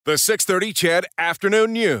The 6:30 CHED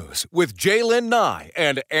Afternoon News with Jaylen Nye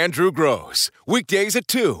and Andrew Gross. Weekdays at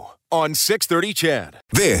 2 on 6:30 CHED.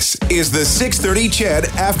 This is the 6:30 CHED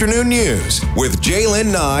Afternoon News with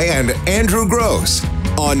Jaylen Nye and Andrew Gross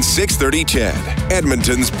on 6:30 CHED,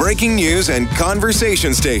 Edmonton's breaking news and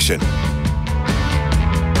conversation station.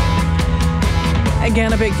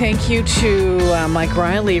 Again, a big thank you to Mike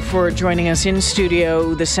Riley for joining us in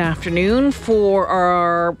studio this afternoon for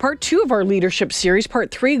our part 2 of our leadership series.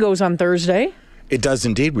 Part 3 goes on Thursday. It does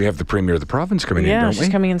indeed. We have the Premier of the Province coming in, don't we? Yeah, she's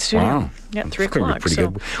coming in studio. Wow. Yeah, 3 It's gonna be o'clock. pretty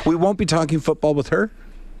good. We won't be talking football with her?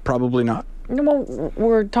 Probably not. Well,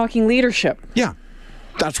 we're talking leadership. Yeah.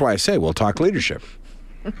 That's why I say we'll talk leadership.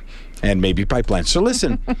 And maybe pipelines. So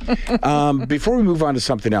listen, before we move on to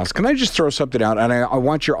something else, can I just throw something out? And I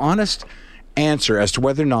want your honest answer as to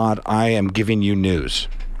whether or not I am giving you news.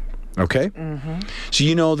 Okay? Mm-hmm. So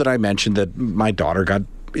you know that I mentioned that my daughter got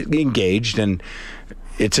engaged, and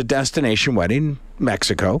it's a destination wedding,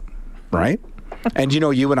 Mexico, right? And you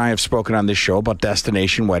know, you and I have spoken on this show about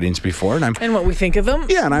destination weddings before, and what we think of them.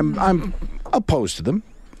 Yeah, and I'm opposed to them,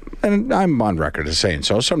 and I'm on record as saying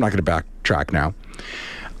so I'm not going to backtrack now.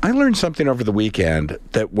 I learned something over the weekend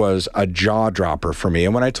that was a jaw dropper for me,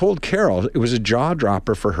 and when I told Carol, it was a jaw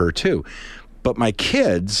dropper for her too. But my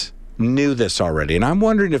kids knew this already, and I'm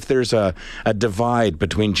wondering if there's a divide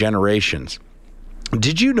between generations.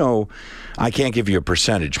 Did you know, I can't give you a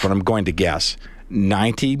percentage, but I'm going to guess,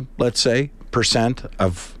 90, let's say, %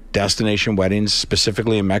 of destination weddings,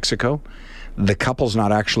 specifically in Mexico, the couple's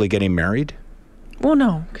not actually getting married? Well,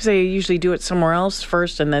 no, because they usually do it somewhere else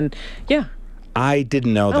first, and then, yeah. I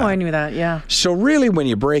didn't know that. Oh, I knew that, yeah. So really, when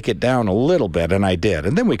you break it down a little bit, and I did,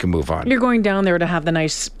 and then we can move on. You're going down there to have the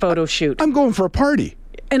nice photo shoot. I'm going for a party.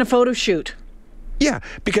 And a photo shoot. Yeah,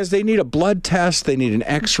 because they need a blood test, they need an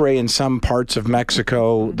x-ray in some parts of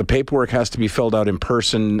Mexico. The paperwork has to be filled out in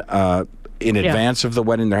person in advance of the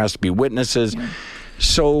wedding. There has to be witnesses. Yeah.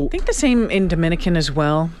 So I think the same in Dominican as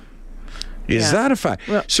well. Is that a fact?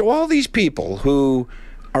 Well, so all these people who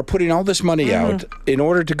are putting all this money out in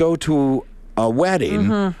order to go to a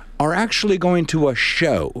wedding are actually going to a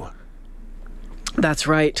show. That's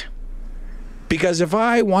right. Because if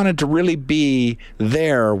I wanted to really be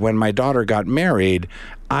there when my daughter got married,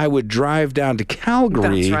 I would drive down to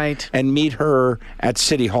Calgary and meet her at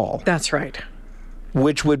City Hall. That's right.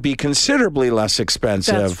 Which would be considerably less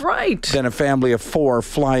expensive than a family of 4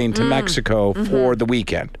 flying to Mexico for the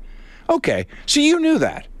weekend. Okay, so you knew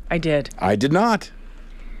that. I did. I did not.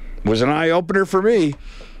 It was an eye-opener for me.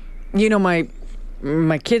 You know,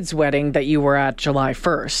 my kid's wedding that you were at July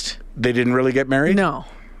 1st. They didn't really get married? No.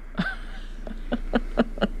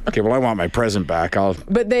 Okay, well, I want my present back.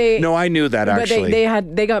 No, I knew that, actually.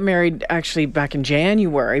 But they got married, actually, back in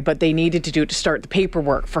January, but they needed to do it to start the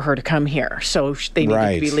paperwork for her to come here. So they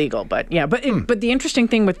needed to be legal. But yeah, but the interesting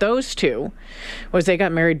thing with those two was they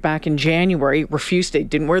got married back in January, refused, they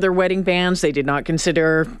didn't wear their wedding bands. They did not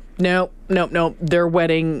consider, no, their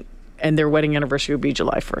wedding and their wedding anniversary would be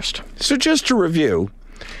July 1st. So just to review,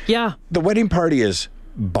 the wedding party is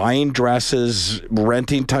buying dresses,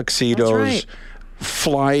 renting tuxedos,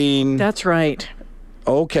 flying. That's right.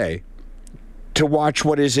 Okay. To watch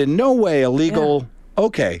what is in no way illegal. Yeah.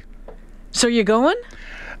 Okay. So you going?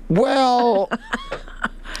 Well,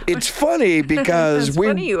 it's funny because we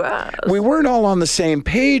weren't all on the same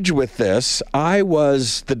page with this. I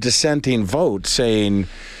was the dissenting vote saying,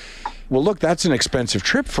 well, look, that's an expensive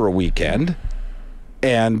trip for a weekend.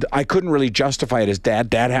 And I couldn't really justify it as dad.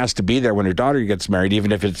 Dad has to be there when her daughter gets married,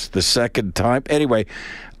 even if it's the second time. Anyway,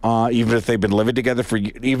 even if they've been living together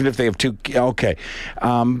even if they have 2, okay.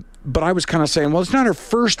 But I was kind of saying, well, it's not her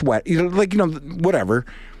first whatever.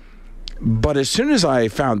 But as soon as I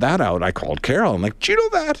found that out, I called Carol. I'm like, do you know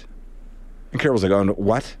that? And Carol was like, oh,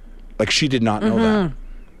 what? Like, she did not know that.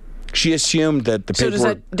 She assumed that the paperwork...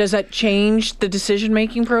 So does that change the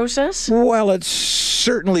decision-making process? Well, it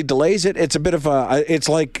certainly delays it. It's a bit of it's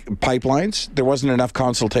like pipelines. There wasn't enough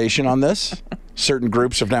consultation on this. Certain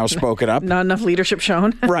groups have now spoken up. Not enough leadership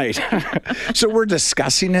shown. Right. So we're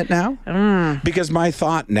discussing it now. Because my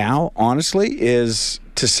thought now, honestly, is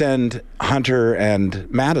to send Hunter and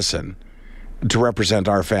Madison to represent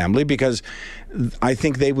our family, because I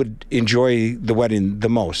think they would enjoy the wedding the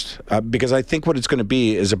most. Because I think what it's going to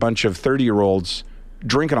be is a bunch of 30-year-olds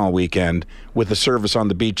drinking all weekend with a service on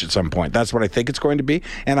the beach at some point. That's what I think it's going to be.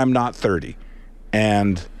 And I'm not 30.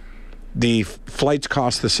 And the flights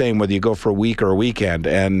cost the same whether you go for a week or a weekend.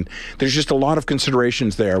 And there's just a lot of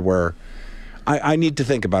considerations there where I need to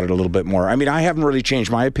think about it a little bit more. I mean, I haven't really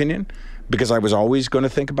changed my opinion because I was always going to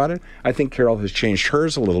think about it. I think Carol has changed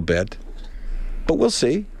hers a little bit. But we'll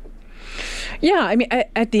see. Yeah, I mean,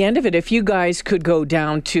 at the end of it, if you guys could go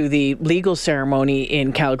down to the legal ceremony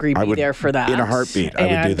in Calgary, be there for that. In a heartbeat, I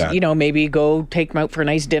would do that. You know, maybe go take them out for a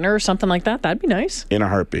nice dinner or something like that. That'd be nice. In a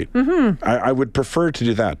heartbeat. Mm-hmm. I would prefer to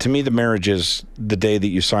do that. To me, the marriage is the day that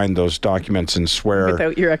you sign those documents and swear.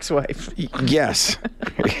 Without your ex-wife. Yes.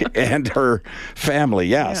 And her family,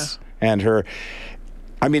 yes. Yeah. And her...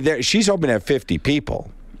 I mean, she's hoping to have 50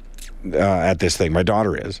 people at this thing. My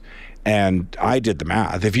daughter is. And I did the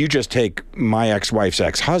math. If you just take my ex-wife's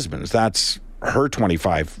ex-husbands, that's her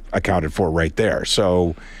 25 accounted for right there.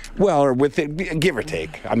 So, well, or with it, give or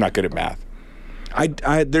take. I'm not good at math.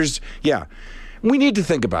 We need to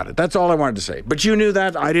think about it. That's all I wanted to say. But you knew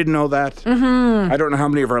that. I didn't know that. Mm-hmm. I don't know how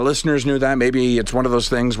many of our listeners knew that. Maybe it's one of those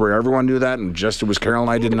things where everyone knew that and just it was Carol and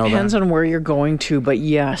I didn't know that. Depends on where you're going to, but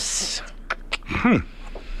yes.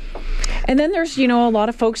 And then there's, a lot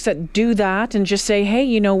of folks that do that and just say, hey,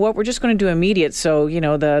 you know what, we're just going to do immediate. So,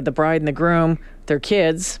 the bride and the groom, their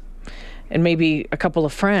kids, and maybe a couple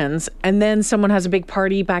of friends. And then someone has a big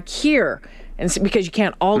party back here. And because you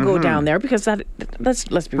can't all go down there because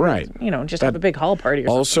let's be right. Just have a big hall party or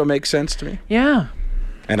something. Also makes sense to me. Yeah.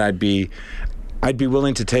 And I'd be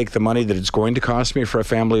willing to take the money that it's going to cost me for a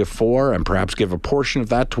family of 4 and perhaps give a portion of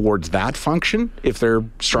that towards that function if they're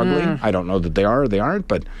struggling. I don't know that they are or they aren't,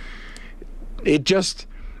 but I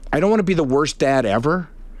don't want to be the worst dad ever.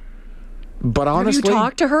 But honestly... Have you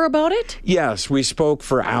talked to her about it? Yes, we spoke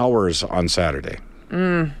for hours on Saturday.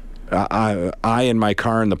 I in my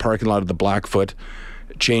car in the parking lot of the Blackfoot,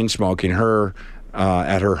 chain smoking, her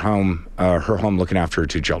at her home looking after her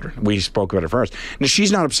 2 children. We spoke about it first. Now,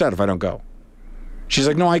 she's not upset if I don't go. She's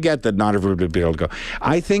like, no, I get that not everybody would be able to go.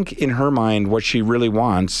 I think in her mind, what she really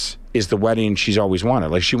wants is the wedding she's always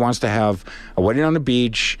wanted. Like, she wants to have a wedding on the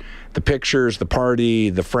beach, the pictures, the party,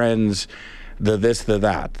 the friends, the this, the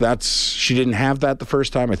that. She didn't have that the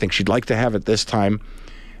first time. I think she'd like to have it this time.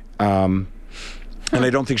 And I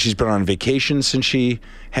don't think she's been on vacation since she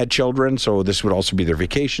had children, so this would also be their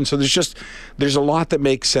vacation. So there's a lot that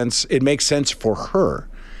makes sense. It makes sense for her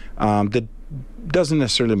that doesn't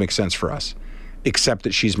necessarily make sense for us, except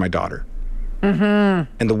that she's my daughter. Mm-hmm.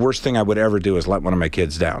 And the worst thing I would ever do is let one of my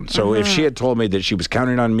kids down. So if she had told me that she was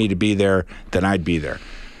counting on me to be there, then I'd be there.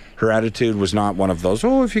 Her attitude was not one of those,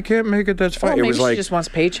 if you can't make it, that's fine. Well, maybe it was she just wants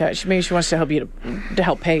paycheck. Maybe she wants to help you to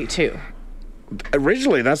help pay, too.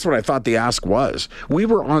 Originally, that's what I thought the ask was. We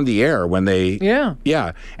were on the air when they...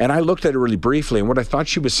 Yeah. And I looked at it really briefly, and what I thought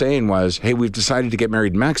she was saying was, hey, we've decided to get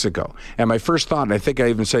married in Mexico. And my first thought, and I think I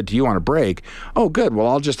even said to you on a break, oh, good, well,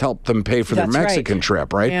 I'll just help them pay for their Mexican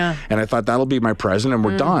trip, right? Yeah. And I thought, that'll be my present, and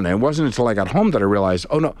we're done. And it wasn't until I got home that I realized,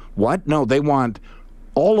 oh, no, what? No, they want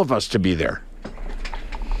all of us to be there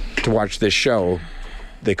to watch this show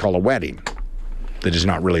they call a wedding that is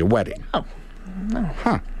not really a wedding. Oh, no.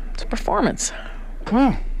 Huh. It's a performance.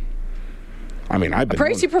 Well, I mean, I've been... A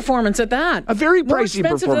pricey performance at that. A very pricey performance.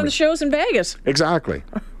 More expensive than the shows in Vegas. Exactly.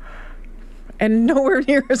 And nowhere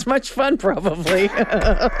near as much fun, probably.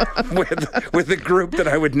 with a group that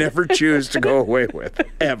I would never choose to go away with,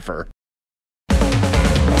 ever.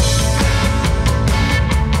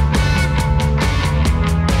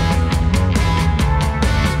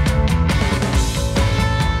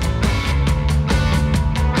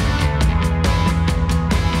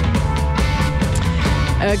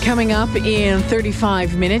 Coming up in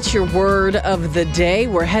 35 minutes, your word of the day.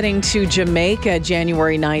 We're heading to Jamaica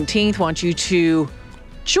January 19th. Want you to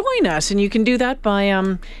join us, and you can do that by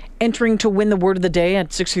entering to win the word of the day at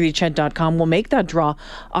 630ched.com. We'll make that draw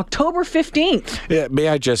October 15th. Yeah, may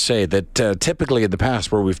I just say that typically in the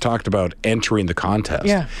past where we've talked about entering the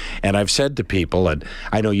contest, and I've said to people, and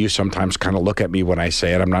I know you sometimes kind of look at me when I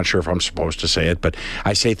say it, I'm not sure if I'm supposed to say it, but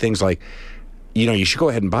I say things like, you should go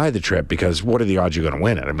ahead and buy the trip because what are the odds you're going to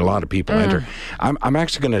win it? I mean, a lot of people enter. I'm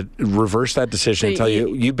actually going to reverse that decision and tell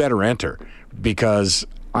you better enter because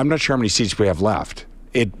I'm not sure how many seats we have left.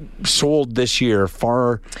 It sold this year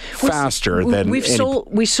far faster than... We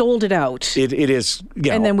sold it out. It is...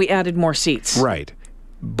 And then we added more seats. Right.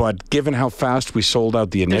 But given how fast we sold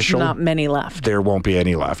out the initial... There's not many left. There won't be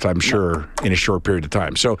any left, I'm sure, in a short period of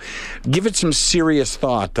time. So give it some serious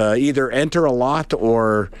thought. Either enter a lot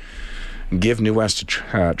or... give New West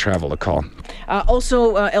Travel a call.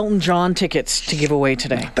 Also, Elton John tickets to give away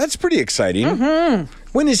today. That's pretty exciting. Mm-hmm.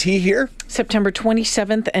 When is he here? September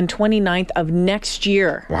 27th and 29th of next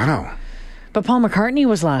year. Wow. But Paul McCartney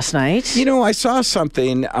was last night. I saw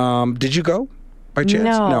something. Did you go by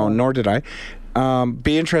chance? No, nor did I.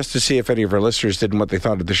 Be interested to see if any of our listeners did and what they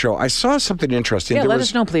thought of the show. I saw something interesting. Yeah, let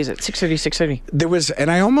us know, please, at 630. There was, and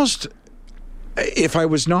I almost, if I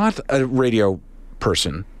was not a radio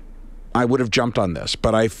person, I would have jumped on this,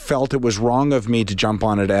 but I felt it was wrong of me to jump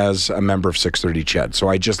on it as a member of 630 CHED, so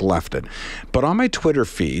I just left it. But on my Twitter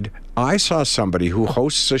feed, I saw somebody who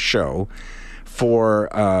hosts a show for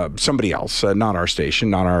somebody else, not our station,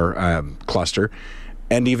 not our cluster,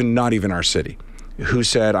 and not even our city, who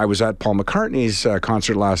said, I was at Paul McCartney's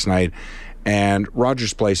concert last night, and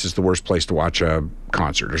Rogers Place is the worst place to watch a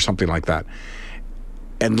concert or something like that.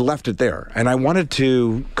 And left it there. And I wanted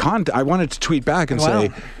to tweet back and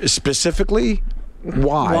say, specifically,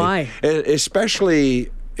 why?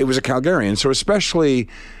 Especially, it was a Calgarian,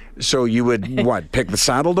 so you would, pick the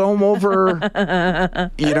Saddle Dome over,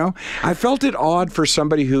 I felt it odd for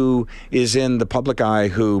somebody who is in the public eye,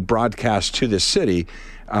 who broadcasts to this city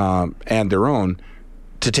and their own,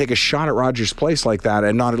 to take a shot at Rogers Place like that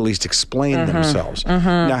and not at least explain themselves.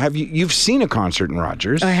 Now, you've seen a concert in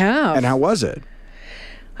Rogers? I have. And how was it?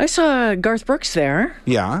 I saw Garth Brooks there.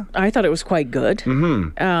 Yeah. I thought it was quite good.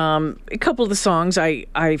 A couple of the songs, I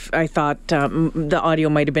thought the audio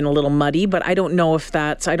might have been a little muddy, but I don't know if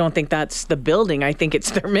I don't think that's the building. I think it's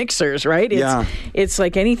their mixers, right? It's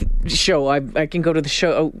like any show. I can go to the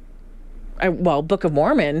show. Book of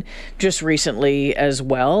Mormon just recently as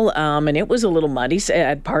well, and it was a little muddy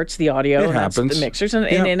at parts, the audio. It happens. The mixers, and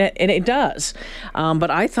it does. But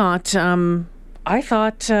I thought... I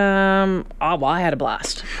had a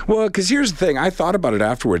blast. Well, because here's the thing. I thought about it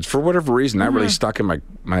afterwards. For whatever reason, that really stuck in my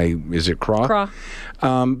is it craw? Craw.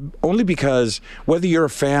 Only because whether you're a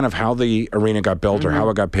fan of how the arena got built or how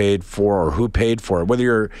it got paid for or who paid for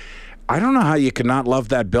it, I don't know how you could not love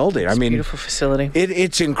that building. It's a beautiful facility.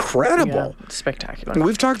 It's incredible. Yeah, spectacular.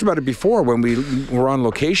 We've talked about it before when we were on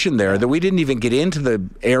location there, that we didn't even get into the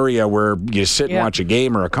area where you sit and watch a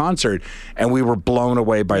game or a concert, and we were blown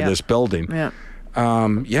away by this building.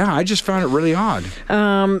 I just found it really odd.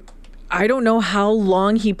 I don't know how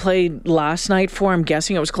long he played last night for. I'm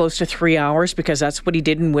guessing it was close to 3 hours, because that's what he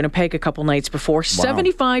did in Winnipeg a couple nights before. Wow.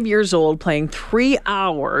 75 years old, playing 3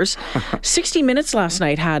 hours. 60 Minutes last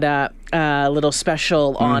night had a little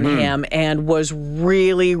special on him, and was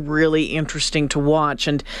really, really interesting to watch.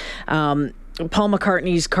 And Paul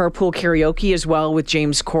McCartney's Carpool Karaoke as well with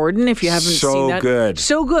James Corden. If you haven't seen that,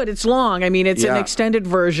 so good. It's long. I mean, it's an extended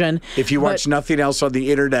version. If you watch nothing else on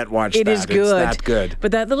the internet, watch that. It is good. It's that good.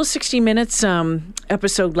 But that little 60 Minutes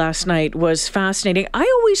episode last night was fascinating. I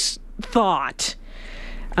always thought,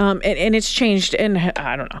 and it's changed, and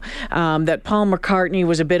I don't know, that Paul McCartney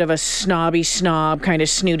was a bit of a snobby snob, kind of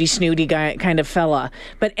snooty guy, kind of fella.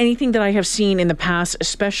 But anything that I have seen in the past,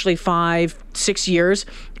 especially 5-6 years,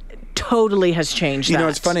 totally has changed. You know,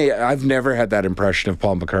 it's funny. I've never had that impression of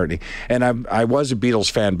Paul McCartney, and I was a Beatles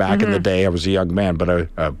fan back in the day. I was a young man, but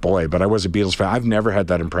a boy. But I was a Beatles fan. I've never had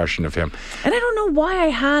that impression of him, and I don't know why I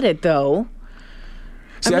had it though.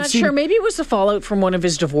 I'm not sure. Maybe it was the fallout from one of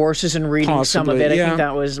his divorces and reading some of it. I think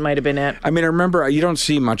that might have been it. I mean, I remember you don't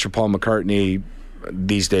see much of Paul McCartney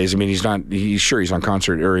these days. I mean, he's in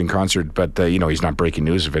concert, but he's not breaking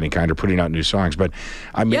news of any kind or putting out new songs. But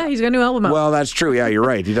I mean, he's got a new album out. Well, that's true. Yeah, you're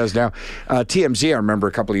right. He does now. TMZ, I remember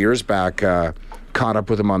a couple of years back, caught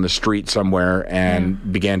up with him on the street somewhere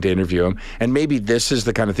and began to interview him. And maybe this is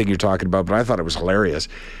the kind of thing you're talking about, but I thought it was hilarious.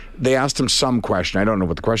 They asked him some question. I don't know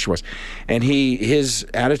what the question was. And his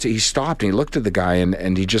attitude, he stopped and he looked at the guy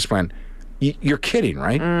and he just went, "You're kidding,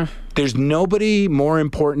 right? There's nobody more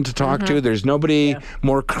important to talk to. There's nobody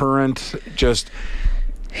more current. Just,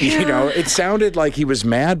 it sounded like he was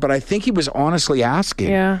mad, but I think he was honestly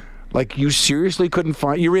asking. Yeah. Like, you seriously couldn't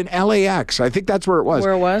find... You're in LAX. I think that's where it was.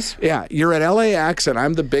 Where it was? Yeah. You're at LAX, and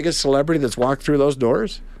I'm the biggest celebrity that's walked through those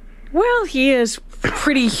doors? Well, he is a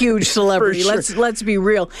pretty huge celebrity. Sure. Let's be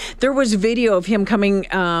real. There was video of him coming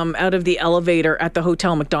out of the elevator at the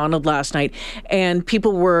Hotel McDonald last night, and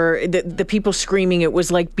people were the people screaming. It was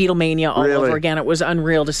like Beatlemania all over again. It was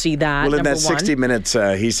unreal to see that. Well, in that 60 Minutes,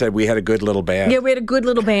 he said we had a good little band. Yeah, we had a good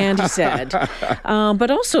little band, he said. But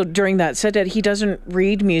also during that said that he doesn't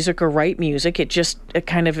read music or write music. It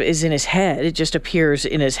kind of is in his head. It just appears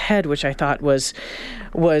in his head, which I thought was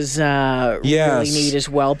really neat as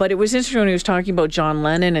well. But it was interesting when he was talking about John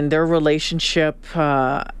Lennon and their relationship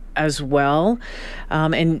as well,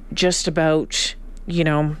 and just about,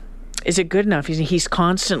 is it good enough? He's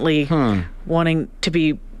constantly wanting to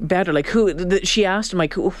be better. Like, she asked him,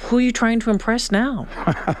 like, who are you trying to impress now?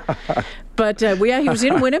 But he was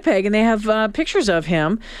in Winnipeg, and they have pictures of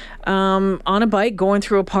him on a bike going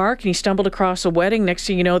through a park, and he stumbled across a wedding. Next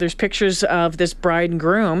thing you know, there's pictures of this bride and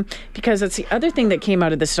groom, because that's the other thing that came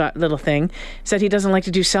out of this little thing, is that he doesn't like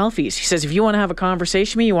to do selfies. He says, if you want to have a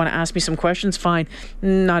conversation with me, you want to ask me some questions, fine.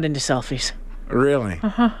 Not into selfies. Really?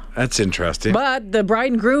 That's interesting. But the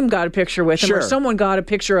bride and groom got a picture with him, or someone got a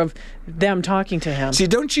picture of them talking to him. See,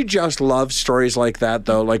 don't you just love stories like that,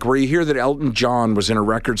 though? Like where you hear that Elton John was in a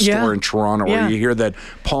record store in Toronto, or you hear that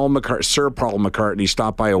Sir Paul McCartney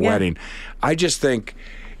stopped by a wedding. I just think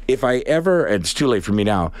if I ever, and it's too late for me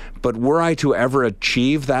now, but were I to ever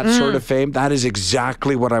achieve that sort of fame, that is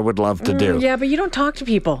exactly what I would love to do. Yeah, but you don't talk to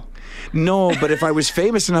people. No, but if I was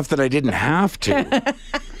famous enough that I didn't have to,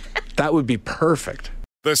 that would be perfect.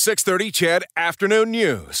 The 6:30 CHED Afternoon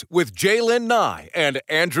News with Jaylen Nye and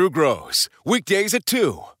Andrew Gross. Weekdays at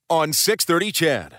 2 on 6:30 CHED.